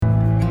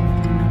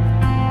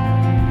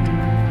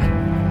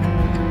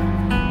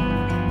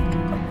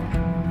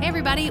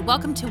everybody.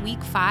 Welcome to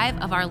week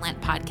 5 of our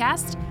Lent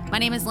podcast. My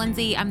name is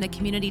Lindsay. I'm the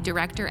community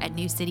director at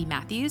New City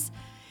Matthews.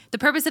 The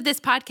purpose of this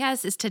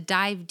podcast is to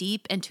dive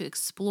deep and to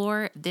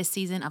explore this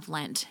season of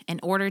Lent in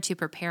order to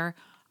prepare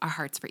our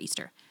hearts for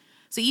Easter.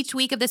 So each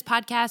week of this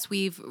podcast,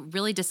 we've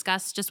really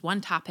discussed just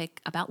one topic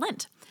about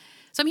Lent.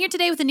 So I'm here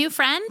today with a new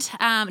friend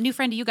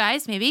to you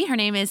guys, maybe. Her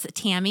name is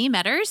Tammy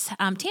Medders.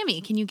 Tammy,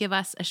 can you give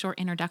us a short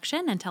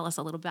introduction and tell us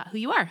a little about who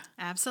you are?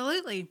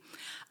 Absolutely.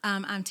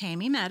 I'm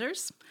Tammy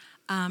Medders.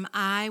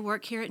 I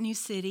work here at New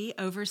City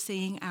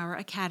overseeing our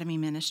academy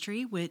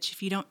ministry, which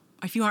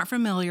if you aren't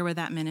familiar with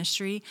that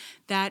ministry,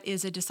 that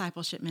is a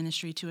discipleship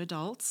ministry to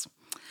adults.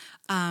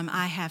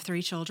 I have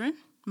 3 children.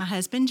 My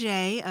husband,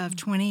 Jay, of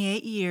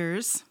 28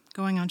 years,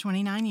 going on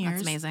 29 years.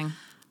 That's amazing.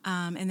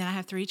 And then I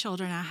have 3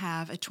 children. I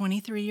have a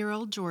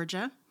 23-year-old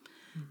Georgia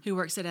who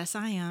works at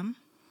SIM.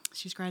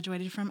 She's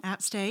graduated from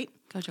App State.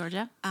 Go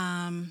Georgia.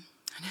 I know,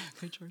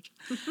 go Georgia.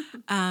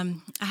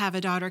 I have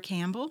a daughter,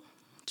 Campbell,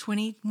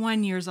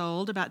 21 years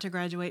old, about to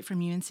graduate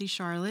from UNC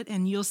Charlotte.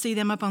 And you'll see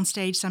them up on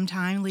stage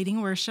sometime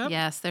leading worship.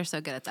 Yes, they're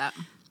so good at that.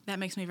 That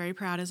makes me very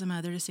proud as a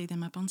mother to see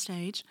them up on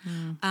stage.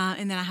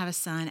 And then I have a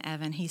son,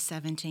 Evan. He's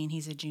 17.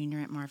 He's a junior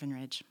at Marvin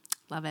Ridge.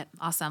 Love it.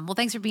 Awesome. Well,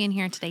 thanks for being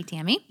here today,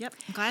 Tammy. Yep,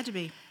 I'm glad to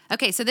be.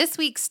 Okay, so this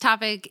week's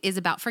topic is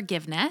about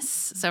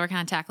forgiveness. So we're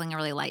kind of tackling a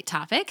really light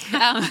topic.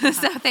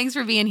 So thanks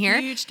for being here.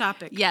 Huge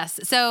topic. Yes.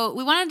 So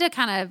we wanted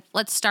to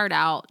let's start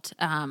out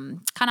kind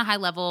of high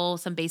level,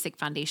 some basic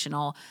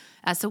foundational.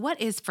 So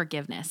what is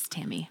forgiveness,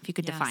 Tammy, if you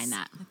could define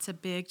that? It's a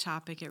big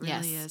topic. It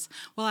really is.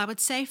 Well, I would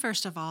say,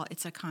 first of all,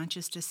 it's a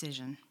conscious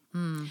decision.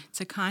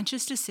 It's a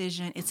conscious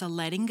decision. It's a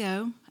letting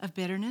go of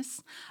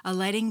bitterness, a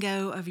letting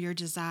go of your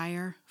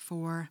desire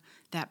for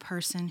that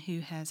person who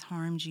has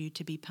harmed you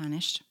to be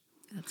punished.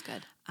 That's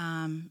good.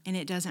 And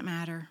it doesn't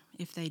matter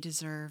if they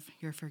deserve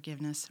your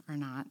forgiveness or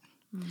not.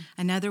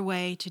 Another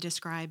way to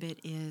describe it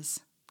is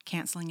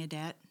canceling a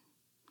debt,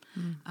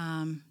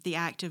 the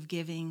act of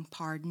giving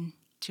pardon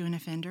to an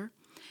offender.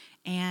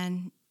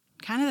 And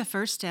kind of the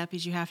first step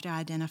is you have to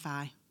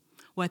identify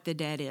what the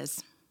debt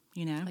is,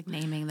 you know. Like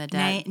naming the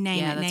debt.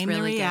 Name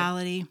the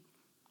reality.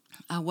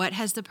 What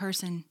has the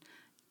person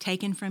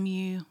taken from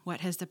you?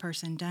 What has the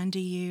person done to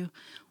you?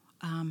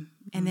 And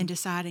then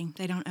deciding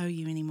they don't owe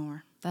you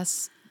anymore.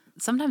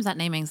 Sometimes that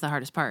naming's the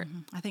hardest part.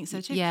 I think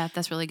so too. Yeah,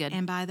 that's really good.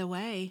 And by the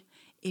way,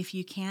 if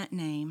you can't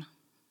name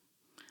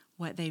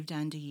what they've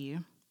done to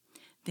you,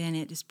 then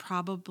it is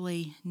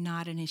probably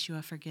not an issue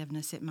of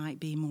forgiveness. It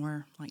might be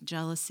more like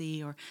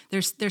jealousy, or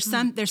there's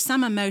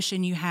some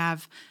emotion you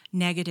have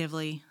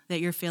negatively that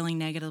you're feeling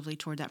negatively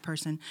toward that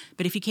person.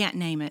 But if you can't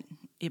name it,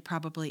 it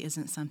probably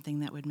isn't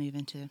something that would move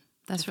into.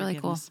 That's really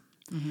cool.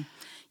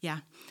 Yeah,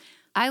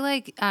 I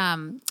like.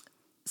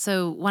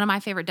 So one of my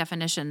favorite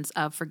definitions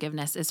of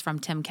forgiveness is from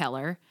Tim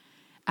Keller,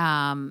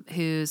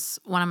 who's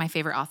one of my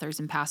favorite authors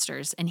and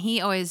pastors, and he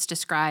always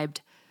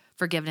described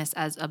forgiveness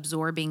as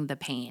absorbing the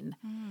pain.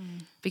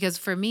 Because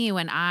for me,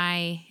 when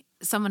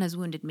someone has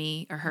wounded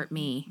me or hurt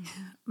me,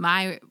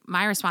 my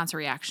response or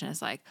reaction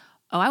is like,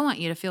 oh, I want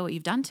you to feel what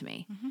you've done to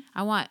me.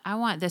 I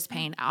want this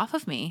pain off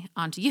of me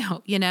onto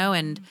you, you know?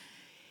 And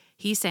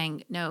he's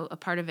saying, no, a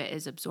part of it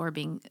is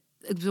absorbing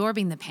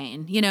the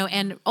pain, you know,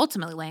 and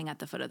ultimately laying at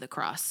the foot of the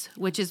cross,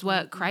 which is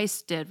what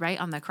Christ did right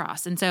on the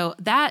cross. And so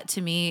that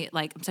to me,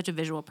 like, I'm such a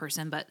visual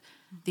person, but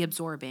the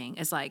absorbing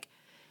is like,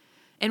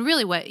 and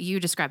really what you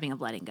describing of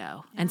letting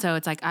go. Yeah. And so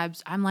it's like,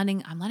 I'm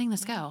letting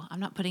this go.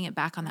 I'm not putting it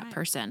back on that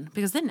person,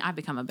 because then I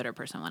become a bitter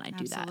person when I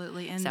do that.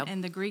 Absolutely.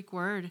 And the Greek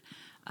word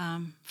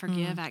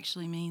forgive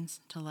actually means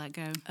to let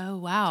go. Oh,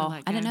 wow.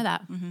 I didn't know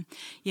that.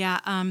 Yeah.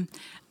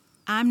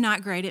 I'm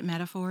not great at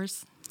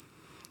metaphors.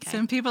 Okay.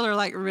 Some people are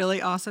like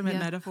really awesome at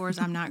metaphors.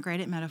 I'm not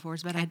great at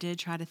metaphors, but I did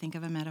try to think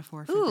of a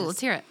metaphor for this.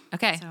 Let's hear it.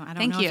 Okay. So I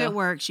don't know if it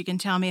works. You can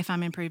tell me if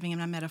I'm improving in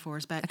my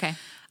metaphors, but okay.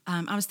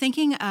 I was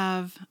thinking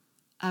of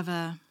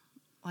a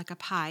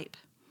pipe,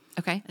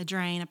 a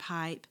drain, a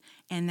pipe,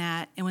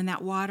 and when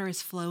that water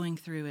is flowing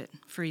through it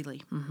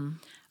freely,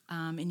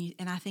 and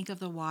I think of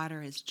the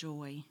water as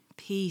joy,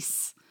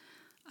 peace,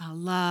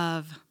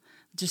 love,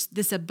 just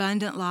this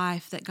abundant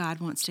life that God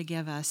wants to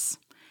give us.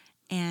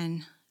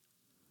 And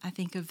I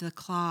think of the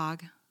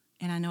clog,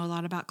 and I know a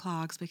lot about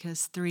clogs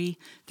because three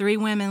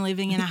women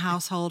living in a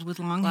household with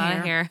long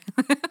hair.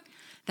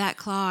 That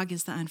clog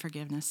is the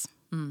unforgiveness,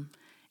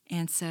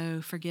 and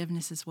so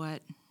forgiveness is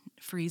what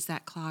frees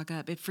that clog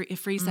up. It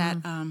frees that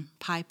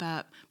pipe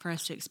up for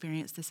us to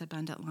experience this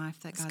abundant life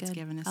that God's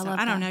given us.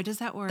 I don't know. Does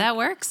that work? That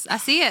works. I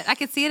see it. I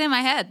can see it in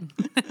my head.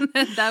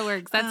 That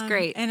works. That's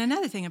great. And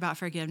another thing about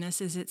forgiveness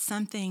is it's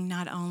something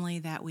not only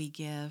that we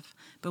give,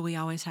 but we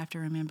always have to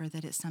remember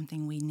that it's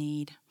something we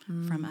need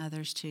from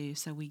others too.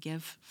 So we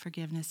give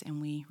forgiveness and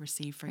we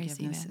receive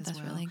forgiveness as well.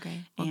 That's really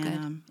great. Well,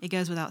 and it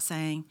goes without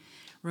saying,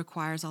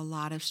 requires a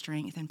lot of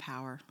strength and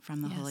power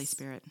from the Holy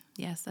Spirit.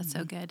 Yes, that's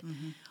so good.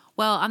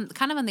 Well, I'm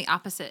kind of on the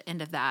opposite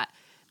end of that.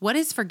 What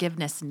is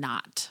forgiveness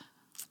not?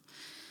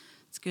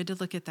 It's good to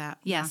look at that.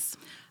 Yes.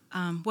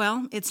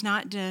 Well, it's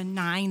not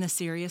denying the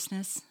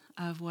seriousness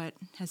of what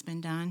has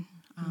been done.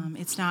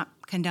 It's not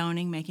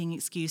condoning making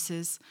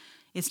excuses.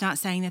 It's not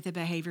saying that the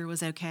behavior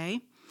was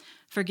okay.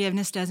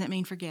 Forgiveness doesn't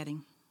mean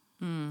forgetting.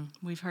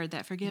 We've heard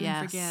that forgive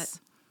and forget.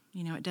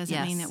 It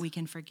doesn't mean that we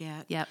can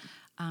forget. Yep.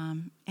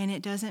 And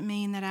it doesn't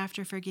mean that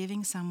after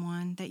forgiving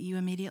someone that you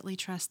immediately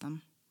trust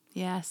them.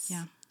 Yes.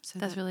 Yeah. So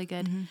that's really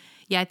good.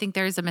 Yeah, I think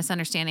there's a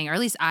misunderstanding, or at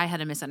least I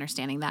had a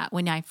misunderstanding that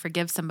when I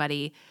forgive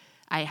somebody,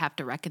 I have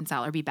to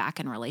reconcile or be back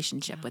in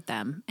relationship with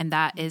them. And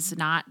that is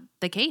not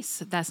the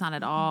case. That's not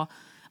at all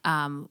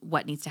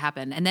what needs to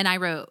happen. And then I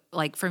wrote,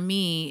 like, for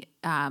me,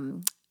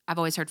 I've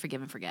always heard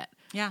forgive and forget.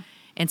 Yeah.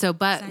 And so,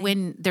 but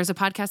when there's a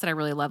podcast that I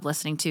really love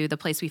listening to, The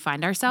Place We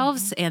Find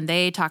Ourselves, and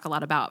they talk a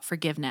lot about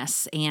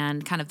forgiveness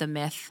and kind of the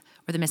myth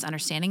or the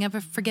misunderstanding of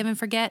a forgive and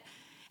forget,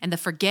 and the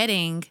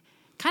forgetting,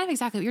 kind of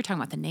exactly what you're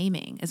talking about, the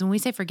naming, is when we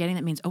say forgetting,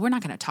 that means, we're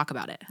not going to talk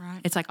about it. Right.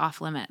 It's like off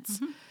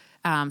limits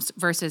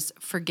versus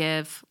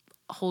forgive,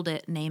 hold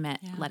it, name it,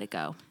 let it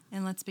go.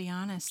 And let's be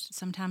honest,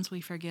 sometimes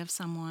we forgive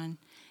someone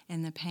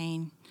and the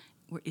pain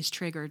is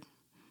triggered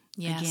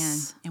again,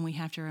 and we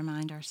have to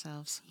remind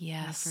ourselves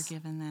we've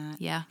forgiven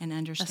that and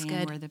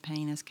understand where the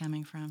pain is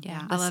coming from.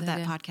 Yeah, I love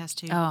that podcast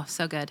too. Oh,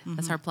 so good.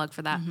 That's our plug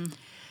for that.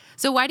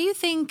 So why do you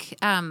think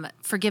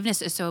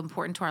forgiveness is so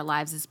important to our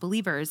lives as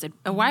believers? And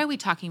why are we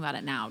talking about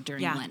it now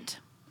during Lent?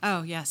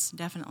 Oh, yes,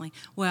 definitely.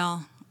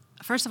 Well,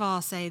 first of all,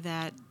 I'll say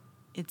that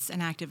it's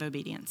an act of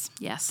obedience.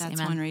 Yes, that's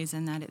amen. one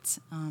reason that it's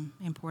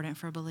important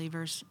for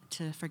believers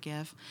to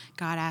forgive.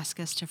 God asks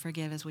us to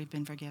forgive as we've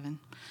been forgiven.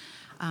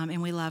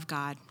 And we love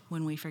God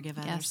when we forgive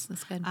others. Yes,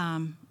 that's good.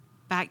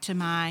 Back to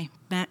my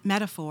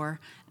metaphor,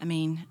 I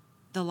mean,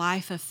 the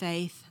life of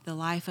faith, the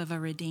life of a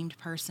redeemed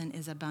person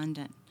is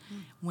abundant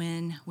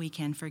when we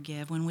can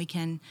forgive, when we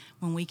can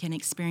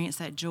experience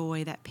that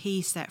joy, that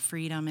peace, that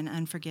freedom, and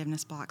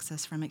unforgiveness blocks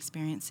us from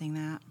experiencing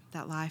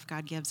that life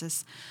God gives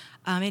us.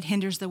 It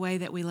hinders the way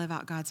that we live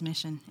out God's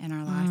mission in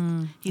our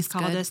life. He's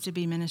called us to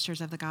be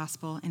ministers of the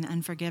gospel, and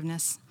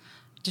unforgiveness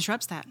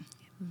disrupts that.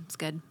 It's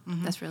good.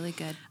 That's really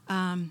good.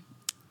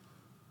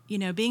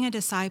 Being a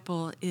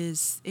disciple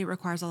it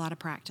requires a lot of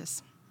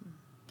practice.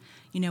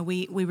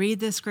 We read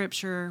the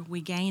scripture, we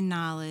gain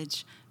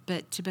knowledge,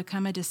 but to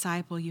become a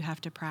disciple, you have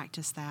to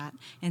practice that.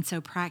 And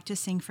so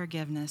practicing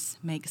forgiveness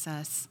makes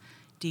us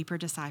deeper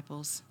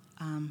disciples.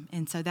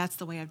 And so that's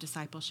the way of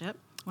discipleship,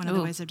 one of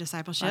the ways of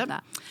discipleship.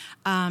 Love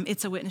that.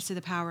 It's a witness to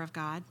the power of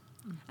God.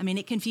 I mean,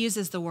 it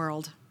confuses the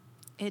world.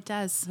 It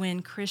does.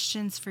 When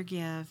Christians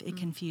forgive, it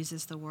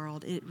confuses the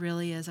world. It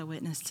really is a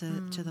witness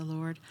to the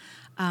Lord.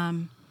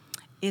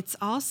 It's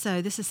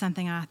also, this is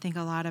something I think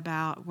a lot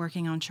about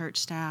working on church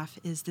staff,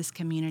 is this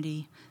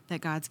community that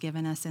God's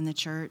given us in the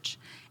church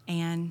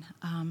and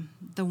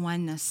the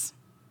oneness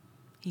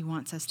He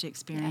wants us to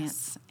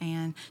experience. Yes.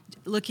 And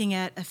looking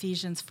at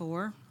Ephesians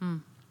 4,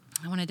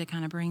 I wanted to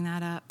kind of bring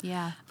that up.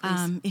 Yeah,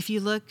 please. If you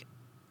look,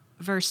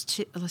 verse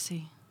 2, let's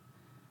see.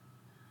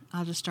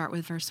 I'll just start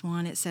with verse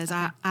 1. It says,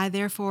 I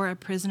therefore, a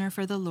prisoner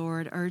for the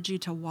Lord, urge you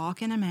to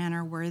walk in a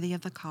manner worthy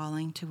of the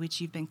calling to which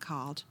you've been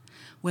called,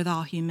 with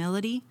all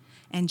humility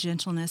and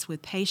gentleness,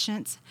 with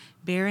patience,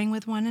 bearing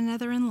with one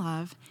another in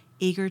love,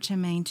 eager to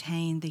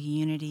maintain the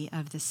unity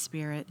of the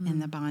Spirit in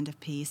the bond of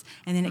peace.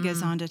 And then it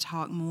goes on to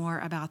talk more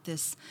about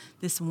this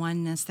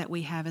oneness that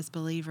we have as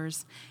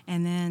believers.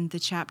 And then the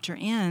chapter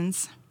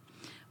ends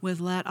with,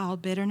 let all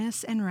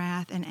bitterness and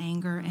wrath and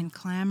anger and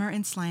clamor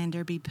and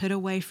slander be put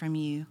away from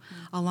you,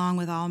 along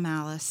with all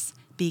malice.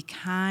 Be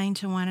kind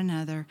to one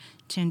another,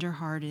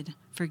 tender-hearted,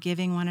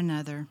 forgiving one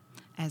another,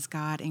 as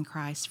God in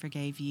Christ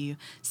forgave you.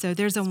 So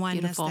there's a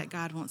oneness that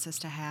God wants us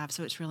to have.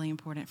 So it's really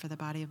important for the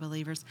body of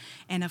believers.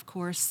 And of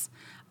course,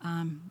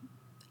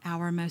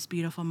 our most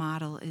beautiful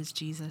model is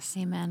Jesus.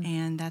 Amen.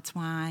 And that's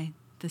why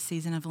the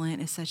season of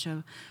Lent is such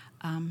an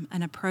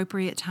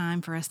appropriate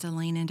time for us to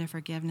lean into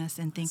forgiveness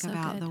and think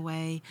about the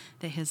way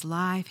that His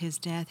life, His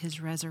death,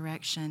 His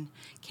resurrection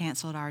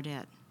canceled our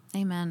debt.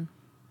 Amen.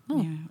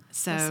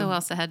 So that's so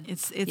well said.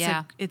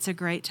 It's a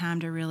great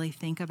time to really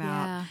think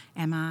about,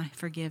 am I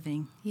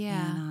forgiving?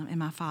 Yeah. And,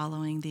 am I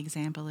following the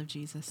example of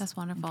Jesus? That's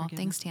wonderful.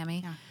 Thanks, Tammy.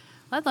 Yeah.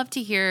 Well, I'd love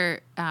to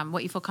hear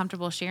what you feel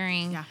comfortable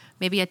sharing,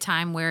 maybe a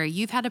time where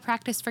you've had to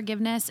practice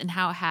forgiveness and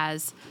how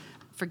has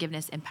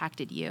forgiveness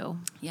impacted you.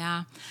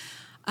 Yeah.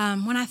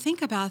 When I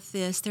think about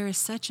this, there is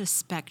such a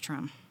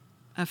spectrum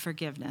of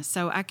forgiveness.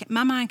 So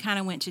my mind kind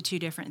of went to two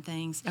different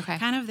things. Okay.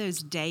 Kind of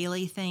those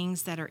daily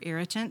things that are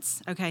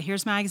irritants. Okay,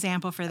 here's my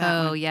example for that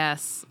one. Oh,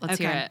 yes. Let's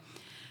hear it.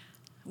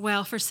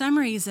 Well, for some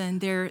reason,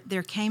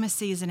 there came a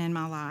season in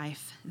my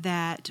life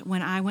that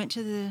when I went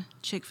to the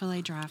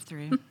Chick-fil-A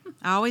drive-thru,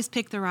 I always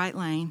picked the right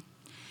lane.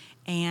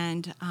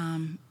 And,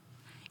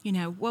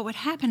 what would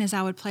happen is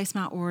I would place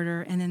my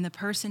order, and then the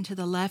person to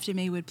the left of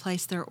me would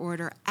place their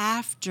order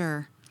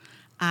after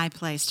I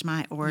placed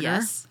my order.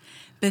 Yes.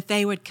 But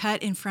they would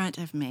cut in front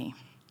of me.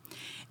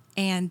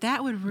 And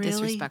that would really...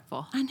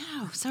 Disrespectful. I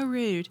know, so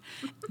rude.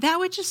 That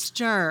would just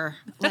stir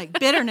like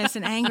bitterness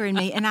and anger in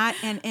me.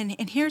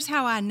 And here's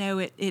how I know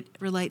it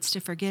relates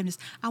to forgiveness.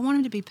 I want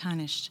him to be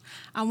punished.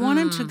 I want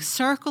him to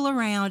circle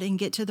around and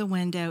get to the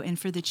window and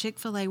for the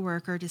Chick-fil-A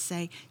worker to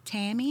say,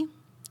 Tammy...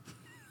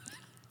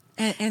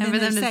 And for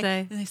them to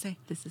they say,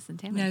 this isn't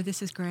Tammy. No,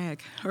 this is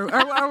Greg, or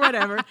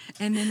whatever.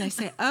 And then they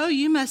say, oh,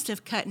 you must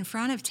have cut in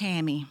front of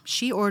Tammy.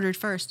 She ordered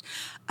first.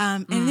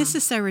 And this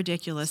is so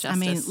ridiculous.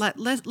 Justice. I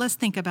mean, let's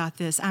think about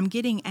this. I'm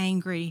getting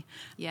angry.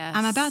 Yes.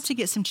 I'm about to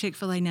get some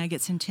Chick-fil-A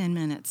nuggets in 10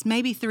 minutes,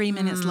 maybe 3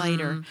 minutes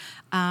later.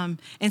 And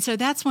so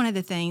that's one of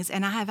the things.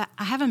 And I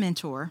have a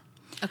mentor.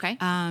 Okay.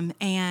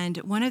 And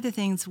one of the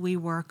things we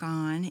work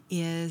on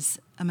is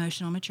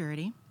emotional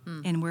maturity.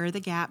 And where are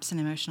the gaps in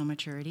emotional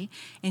maturity.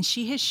 And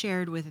she has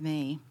shared with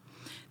me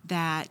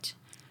that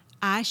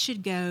I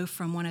should go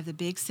from one of the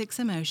big 6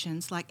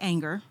 emotions, like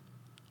anger,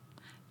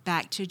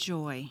 back to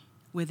joy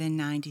within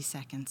 90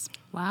 seconds.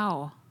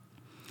 Wow.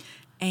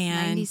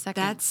 And 90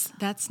 seconds.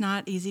 That's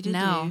not easy to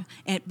do.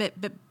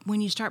 But when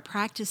you start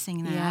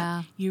practicing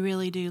that, you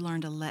really do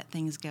learn to let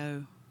things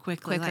go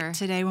quicker. Like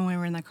today when we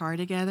were in the car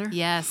together.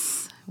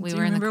 Yes. We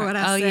were in the car. What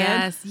I said?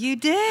 Yes, you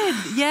did.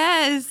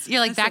 Yes. You're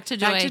like, back to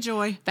joy. Back to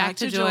joy. Back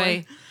to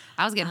joy.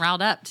 I was getting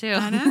riled up, too.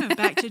 I know.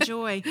 Back to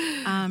joy.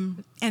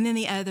 And then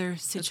the other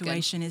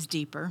situation is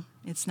deeper.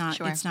 It's not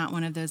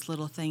one of those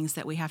little things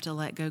that we have to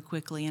let go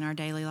quickly in our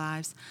daily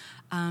lives.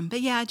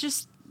 But yeah,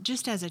 just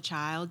as a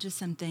child, just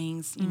some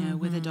things,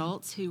 with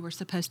adults who were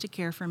supposed to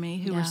care for me,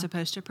 who were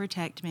supposed to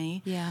protect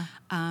me,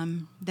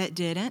 that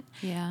didn't.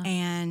 Yeah.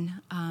 And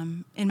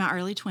in my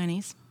early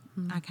 20s,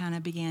 I kind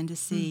of began to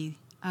see,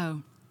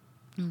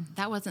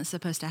 that wasn't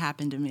supposed to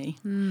happen to me,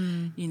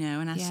 and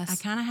I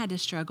kind of had to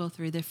struggle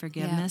through the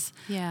forgiveness.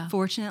 Yeah.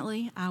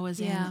 Fortunately, I was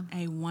in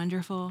a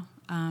wonderful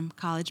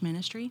college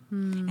ministry,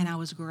 and I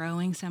was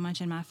growing so much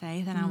in my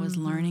faith, and I was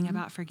learning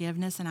about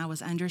forgiveness, and I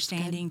was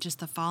understanding just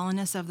the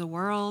fallenness of the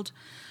world.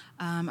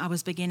 I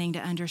was beginning to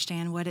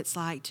understand what it's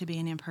like to be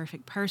an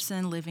imperfect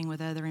person, living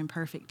with other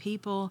imperfect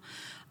people.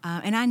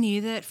 And I knew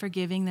that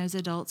forgiving those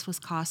adults was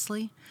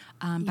costly,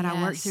 but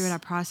I worked through it, I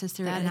processed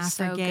through it, and I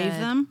forgave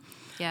them.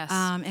 Yes.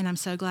 And I'm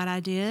so glad I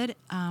did.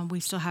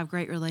 We still have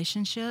great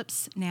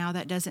relationships. Now,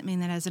 that doesn't mean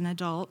that as an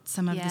adult,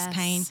 some of this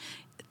pain,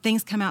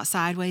 things come out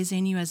sideways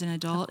in you as an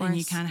adult, and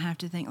you kind of have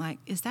to think, like,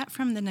 is that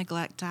from the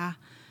neglect I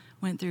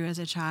went through as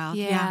a child?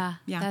 Yeah.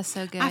 That's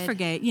so good. I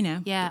forget,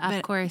 Yeah,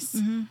 of course.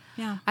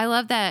 Yeah. I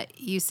love that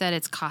you said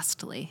it's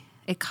costly.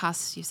 It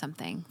costs you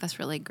something. That's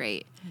really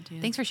great.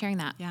 Thanks for sharing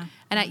that. Yeah.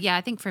 And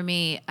I think for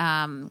me,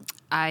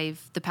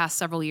 the past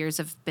several years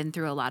have been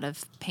through a lot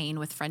of pain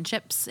with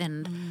friendships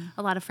and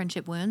a lot of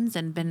friendship wounds,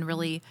 and been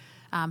really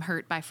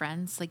hurt by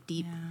friends, like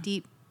deep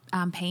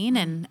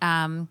pain,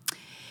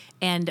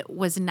 and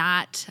was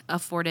not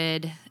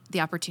afforded the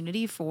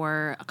opportunity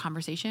for a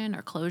conversation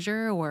or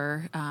closure,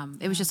 or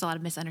it was just a lot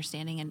of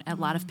misunderstanding and a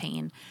lot of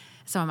pain.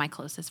 Some of my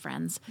closest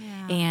friends.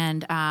 Yeah.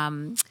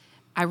 And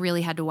I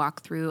really had to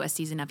walk through a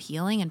season of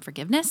healing and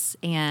forgiveness,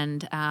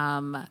 and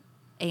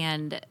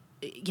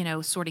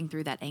sorting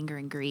through that anger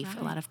and grief,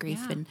 a lot of grief.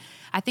 Yeah. And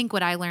I think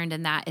what I learned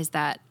in that is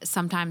that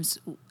sometimes,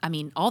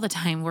 all the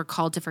time, we're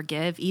called to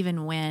forgive,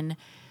 even when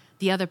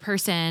the other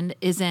person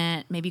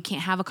isn't, maybe you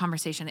can't have a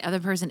conversation, the other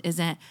person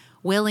isn't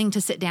willing to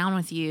sit down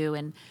with you.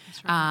 And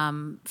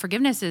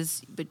forgiveness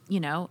is,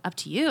 up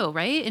to you,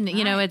 right? And,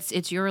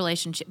 it's your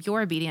relationship,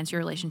 your obedience, your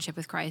relationship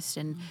with Christ,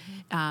 and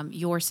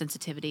your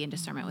sensitivity and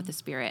discernment with the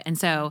Spirit. And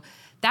so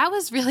that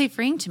was really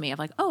freeing to me, of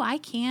like, I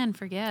can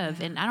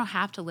forgive, and I don't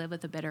have to live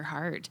with a bitter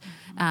heart.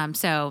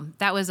 So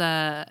that was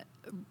a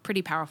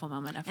pretty powerful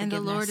moment of forgiveness.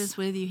 And the Lord is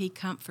with you. He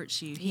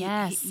comforts you.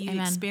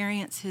 You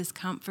experience His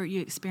comfort.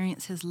 You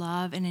experience His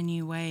love in a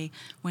new way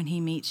when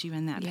He meets you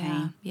in that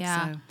pain.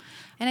 Yeah. So.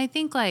 And I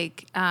think,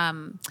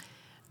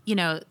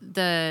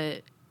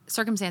 the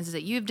circumstances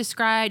that you've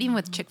described, even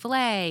with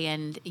Chick-fil-A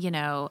and,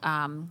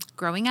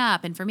 growing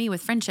up, and for me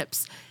with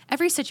friendships,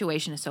 every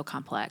situation is so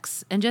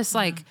complex. And just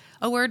like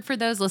a word for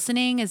those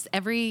listening is,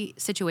 every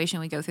situation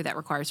we go through that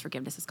requires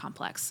forgiveness is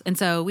complex. And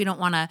so we don't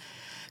want to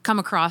come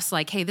across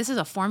like, hey, this is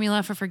a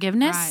formula for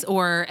forgiveness,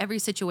 or every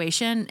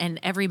situation and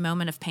every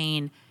moment of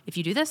pain, if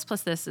you do this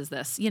plus this is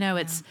this,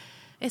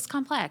 it's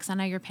complex. I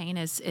know your pain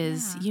is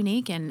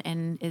unique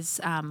and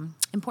is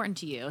important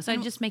to you. So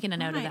I'm just making a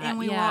note of that. And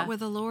we walk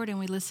with the Lord, and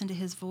we listen to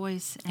His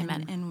voice, and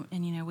Amen.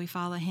 And we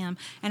follow Him.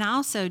 And I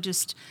also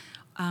just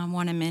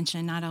want to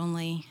mention, not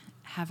only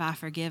have I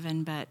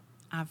forgiven, but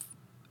I've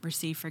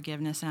received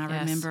forgiveness. And I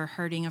remember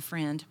hurting a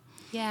friend.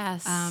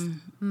 Yes.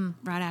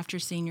 Right after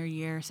senior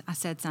year, I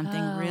said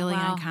something really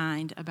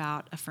unkind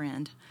about a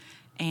friend,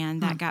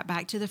 and that got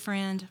back to the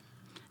friend,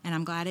 and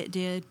I'm glad it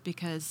did,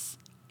 because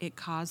it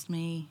caused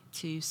me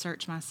to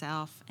search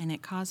myself, and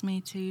it caused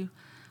me to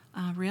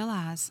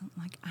realize,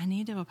 like, I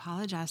need to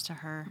apologize to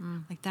her.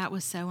 Like, that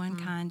was so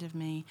unkind of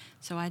me.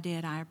 So I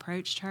did. I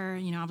approached her.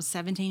 I was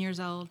 17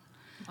 years old.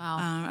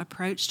 Wow.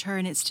 Approached her,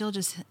 and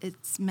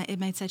it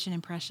made such an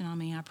impression on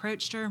me. I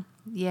approached her.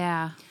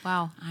 Yeah.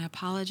 Wow. I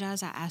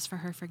apologized. I asked for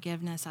her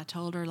forgiveness. I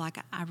told her, like,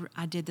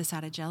 I did this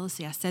out of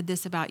jealousy. I said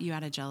this about you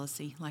out of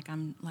jealousy. Like,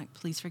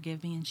 please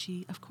forgive me. And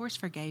she, of course,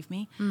 forgave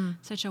me.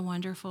 Such a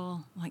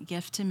wonderful, like,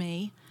 gift to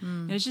me.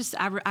 It was just,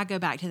 I go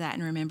back to that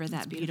and remember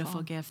that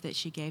beautiful gift that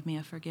she gave me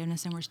of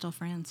forgiveness, and we're still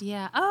friends.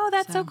 Yeah. Oh,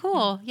 that's so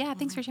cool. Yeah.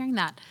 Thanks for sharing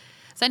that.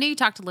 So I know you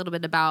talked a little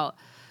bit about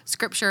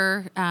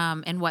Scripture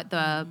and what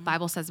the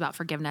Bible says about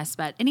forgiveness,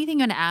 but anything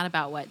you want to add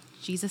about what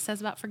Jesus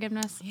says about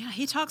forgiveness? Yeah,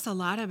 he talks a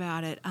lot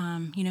about it.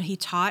 He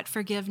taught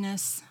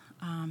forgiveness.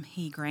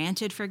 He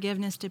granted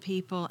forgiveness to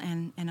people,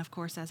 and of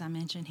course, as I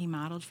mentioned, he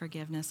modeled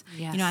forgiveness.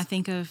 Yes. I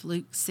think of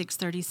Luke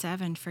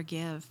 6:37,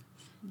 forgive,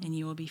 and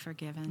you will be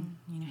forgiven.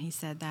 He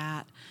said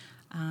that.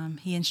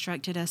 He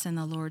instructed us in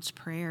the Lord's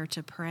Prayer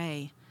to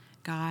pray,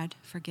 God,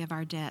 forgive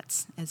our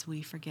debts as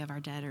we forgive our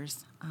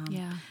debtors.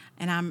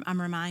 And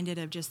I'm reminded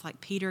of just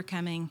like Peter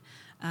coming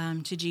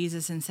to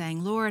Jesus and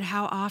saying, Lord,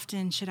 how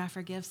often should I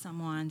forgive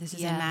someone? This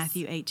is in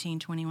Matthew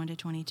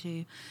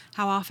 18:21-22.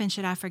 How often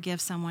should I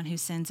forgive someone who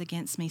sins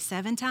against me?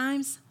 7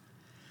 times?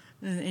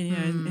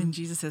 And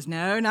Jesus says,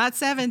 no, not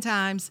 7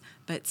 times,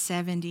 but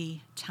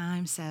 70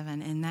 times 7.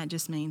 And that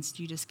just means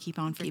you just keep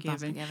on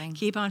forgiving.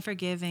 Keep on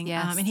forgiving.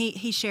 Yes. And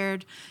he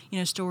shared,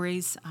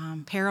 stories,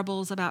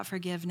 parables about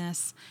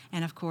forgiveness,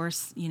 and of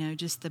course,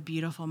 just the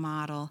beautiful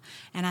model.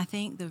 And I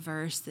think the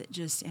verse that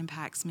just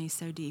impacts me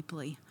so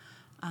deeply,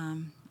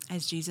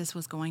 as Jesus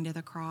was going to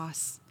the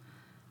cross,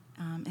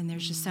 and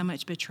there's just so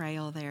much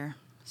betrayal there,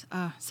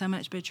 so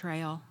much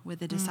betrayal with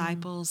the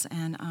disciples,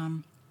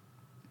 and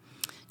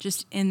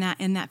just in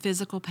that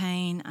physical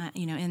pain,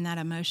 in that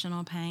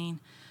emotional pain,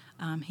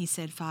 he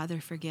said, Father,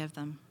 forgive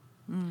them,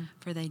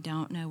 for they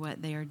don't know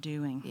what they are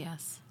doing.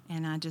 Yes.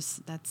 And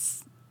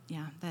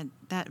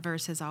that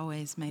verse has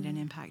always made an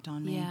impact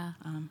on me. Yeah.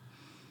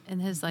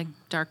 In his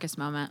darkest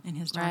moment. In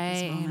his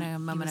darkest moment. A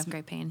moment of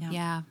great pain.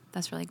 Yeah,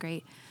 that's really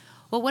great.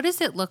 Well, what does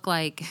it look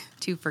like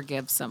to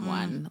forgive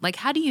someone? Like,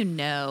 how do you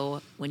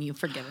know when you've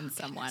forgiven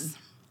someone? Yes.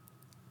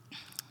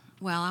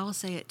 Well, I will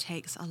say it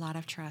takes a lot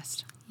of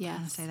trust. Yes. I'm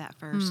going to say that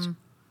first.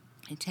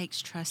 It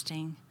takes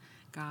trusting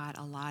God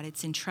a lot.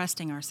 It's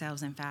entrusting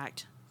ourselves, in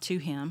fact, to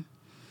Him.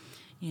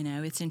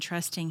 It's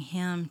entrusting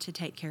Him to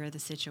take care of the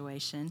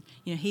situation.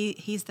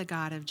 He's the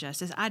God of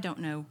justice. I don't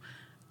know.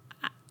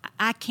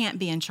 I can't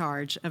be in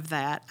charge of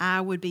that. I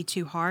would be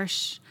too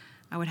harsh.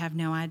 I would have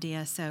no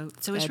idea. So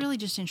it's really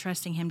just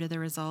entrusting Him to the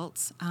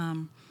results.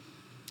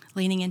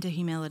 Leaning into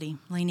humility,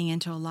 leaning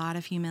into a lot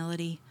of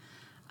humility.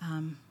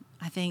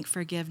 I think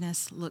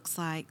forgiveness looks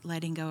like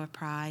letting go of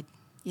pride.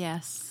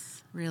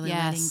 Yes. Really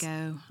letting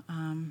go.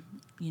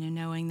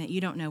 Knowing that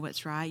you don't know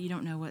what's right, you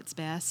don't know what's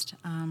best.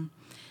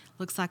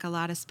 Looks like a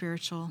lot of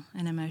spiritual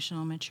and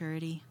emotional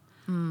maturity.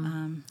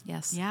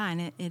 Yes. Yeah,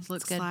 and it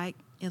looks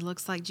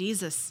like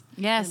Jesus.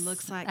 Yes. It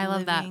looks like I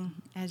love living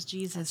that. As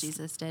Jesus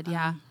did.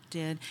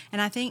 Did. And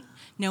I think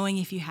knowing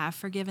if you have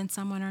forgiven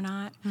someone or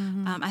not,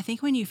 I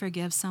think when you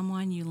forgive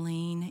someone, you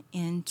lean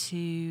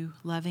into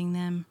loving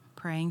them,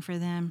 praying for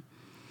them.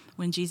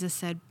 When Jesus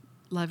said,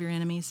 love your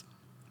enemies,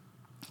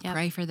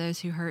 pray for those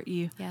who hurt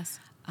you. Yes.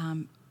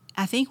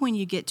 I think when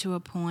you get to a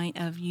point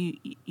of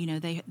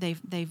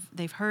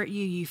they've hurt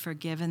you, you've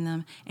forgiven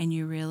them, and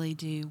you really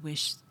do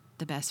wish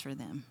the best for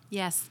them.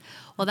 Yes.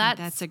 Well,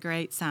 that's a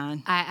great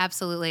sign.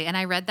 Absolutely. And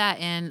I read that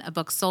in a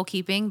book, Soul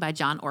Keeping by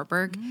John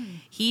Ortberg.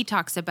 He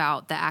talks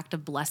about the act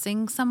of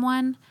blessing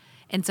someone.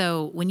 And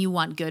so when you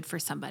want good for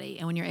somebody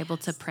and when you're able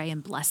to pray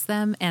and bless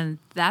them, and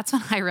that's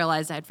when I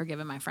realized I'd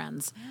forgiven my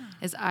friends,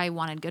 is I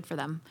wanted good for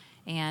them.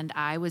 And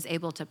I was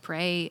able to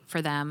pray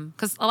for them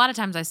because a lot of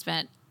times I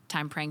spent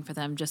time praying for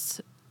them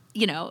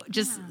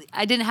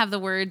I didn't have the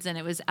words and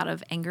it was out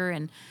of anger.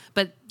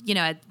 But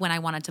when I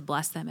wanted to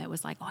bless them, it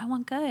was like, oh, I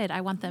want good.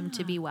 I want them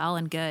to be well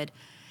and good.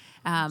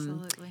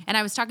 Absolutely. And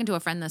I was talking to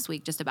a friend this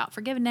week just about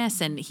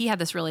forgiveness, and he had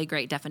this really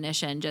great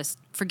definition. Just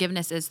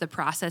forgiveness is the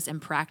process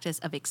and practice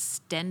of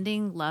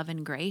extending love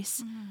and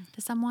grace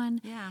to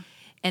someone. Yeah.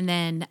 And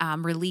then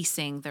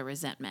releasing the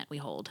resentment we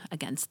hold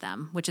against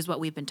them, which is what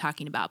we've been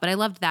talking about. But I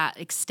loved that,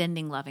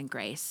 extending love and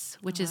grace,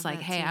 which is like,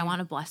 hey, I want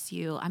to bless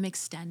you. I'm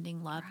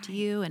extending love to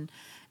you. And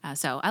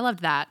so I loved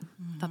that.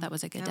 Thought that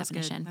was a good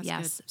definition.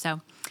 Yes. Good.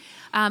 So,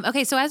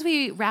 okay. So as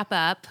we wrap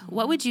up,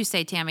 what would you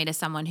say, Tammy, to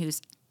someone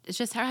who's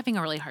just having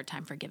a really hard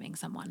time forgiving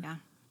someone? Yeah.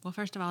 Well,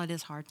 first of all, it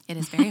is hard. It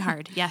is very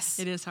hard. Yes.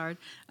 It is hard.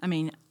 I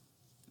mean,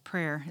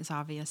 prayer is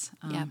obvious.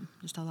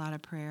 Just a lot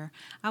of prayer.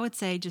 I would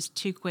say just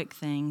 2 quick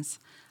things.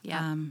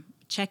 Yeah.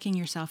 Checking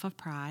yourself of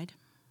pride.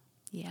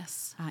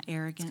 Yes.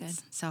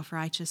 Arrogance,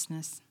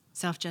 self-righteousness,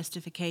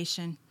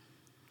 self-justification,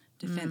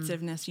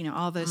 defensiveness,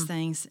 all those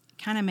things.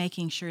 Kind of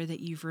making sure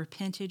that you've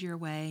repented your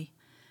way,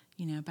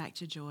 back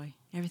to joy.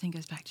 Everything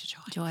goes back to joy.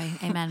 Joy.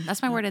 Amen.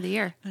 That's my word of the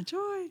year.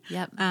 Joy.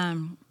 Yep.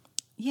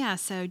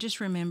 So just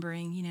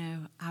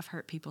remembering, I've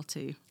hurt people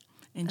too.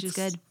 And That's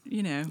just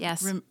good.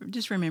 Yes.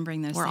 Just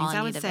remembering those We're things.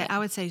 all in need of it. I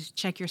would say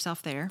check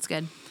yourself there. That's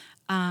good.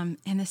 And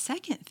the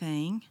second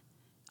thing,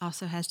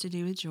 also has to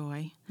do with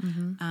joy,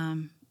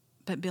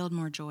 but build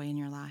more joy in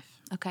your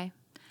life. Okay.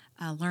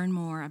 Learn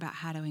more about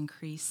how to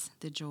increase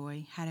the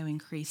joy, how to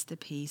increase the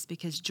peace,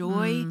 because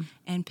joy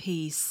and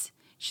peace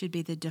should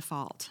be the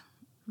default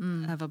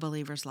of a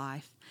believer's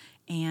life.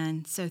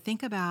 And so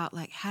think about,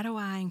 like, how do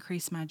I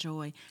increase my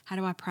joy? How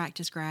do I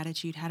practice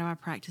gratitude? How do I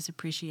practice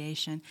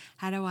appreciation?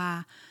 How do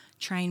I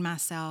train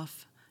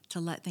myself to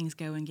let things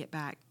go and get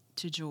back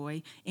to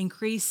joy?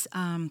 Increase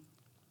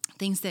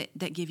things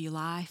that give you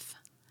life.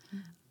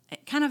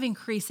 Kind of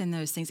increase in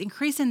those things.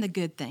 Increase in the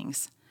good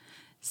things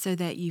so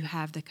that you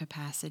have the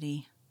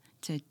capacity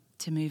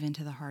to move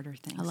into the harder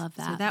things. I love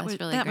that. So That's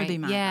really great. would be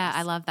my advice.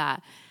 I love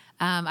that.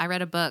 I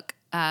read a book,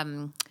 I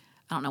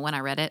don't know when I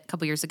read it, a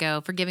couple years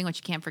ago, Forgiving What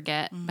You Can't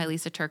Forget by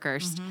Lysa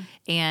TerKeurst.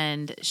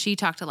 And she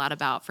talked a lot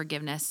about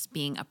forgiveness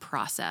being a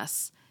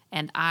process.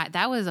 And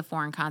that was a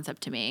foreign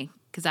concept to me,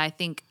 because I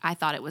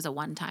thought it was a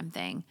one-time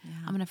thing. Yeah.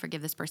 I'm going to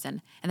forgive this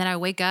person. And then I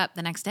wake up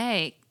the next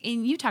day,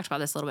 and you talked about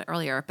this a little bit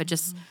earlier, but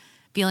just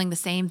feeling the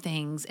same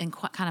things and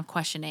kind of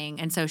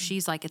questioning. And so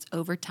she's like, it's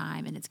over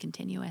time and it's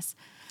continuous.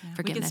 Yeah,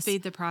 forgiveness. We can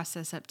speed the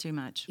process up too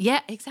much.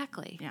 Yeah,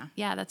 exactly. Yeah,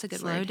 yeah, that's a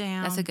good word. Slow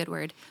down. That's a good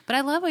word. But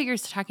I love what you're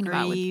talking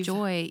about with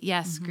joy.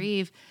 Yes,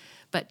 grieve,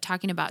 but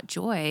talking about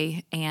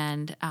joy,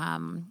 and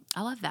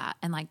I love that,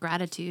 and like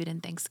gratitude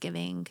and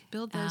thanksgiving.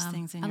 Build those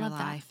things in your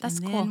life. That's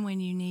and cool. then when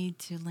you need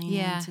to lean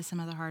into some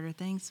of the harder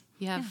things,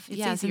 it's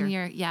easier. That's easier.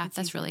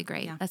 really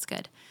great. Yeah. That's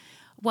good.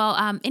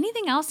 Well,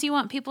 anything else you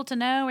want people to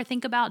know or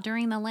think about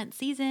during the Lent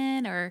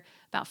season, or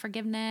about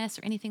forgiveness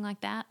or anything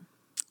like that?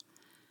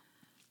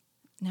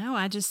 No,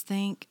 I just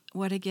think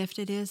what a gift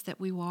it is that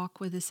we walk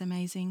with this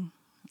amazing,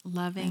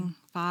 loving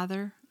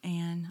Father,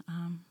 and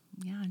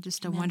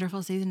just a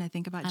wonderful season to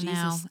think about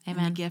Jesus and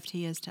the gift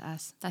He is to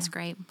us. That's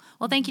great.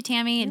 Well, thank you,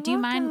 Tammy. Do you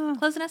mind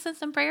closing us in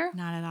some prayer?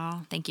 Not at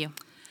all. Thank you.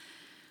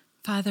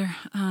 Father,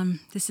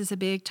 this is a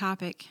big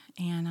topic,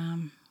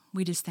 and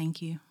we just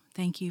thank you.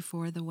 Thank you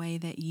for the way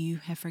that you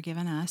have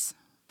forgiven us.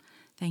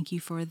 Thank you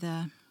for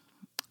the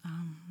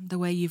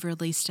way you've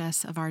released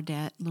us of our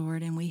debt,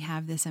 Lord, and we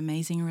have this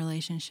amazing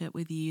relationship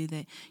with you,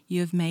 that you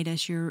have made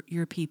us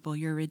your people,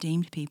 your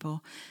redeemed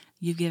people.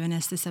 You've given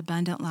us this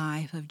abundant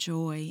life of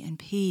joy and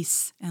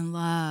peace and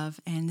love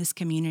and this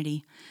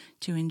community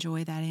to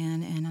enjoy that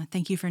in. And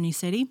thank you for New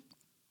City.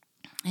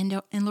 And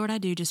Lord, I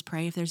do just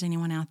pray if there's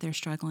anyone out there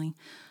struggling,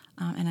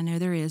 and I know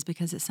there is,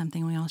 because it's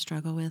something we all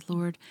struggle with,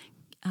 Lord,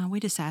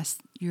 we just ask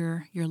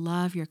your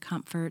love, your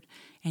comfort,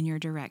 and your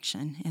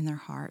direction in their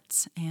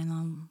hearts.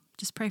 And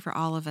just pray for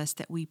all of us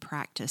that we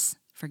practice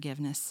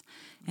forgiveness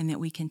and that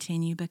we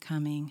continue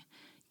becoming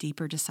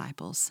deeper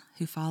disciples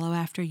who follow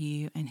after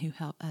you and who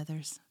help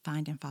others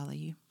find and follow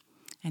you.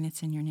 And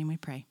it's in your name we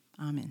pray.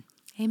 Amen.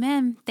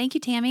 Amen. Thank you,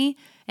 Tammy.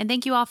 And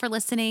thank you all for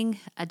listening.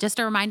 Just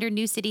a reminder,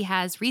 New City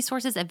has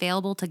resources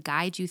available to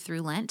guide you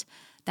through Lent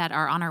that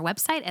are on our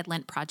website at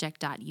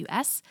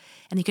lentproject.us.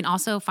 And you can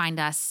also find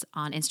us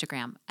on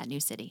Instagram at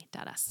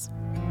newcity.us.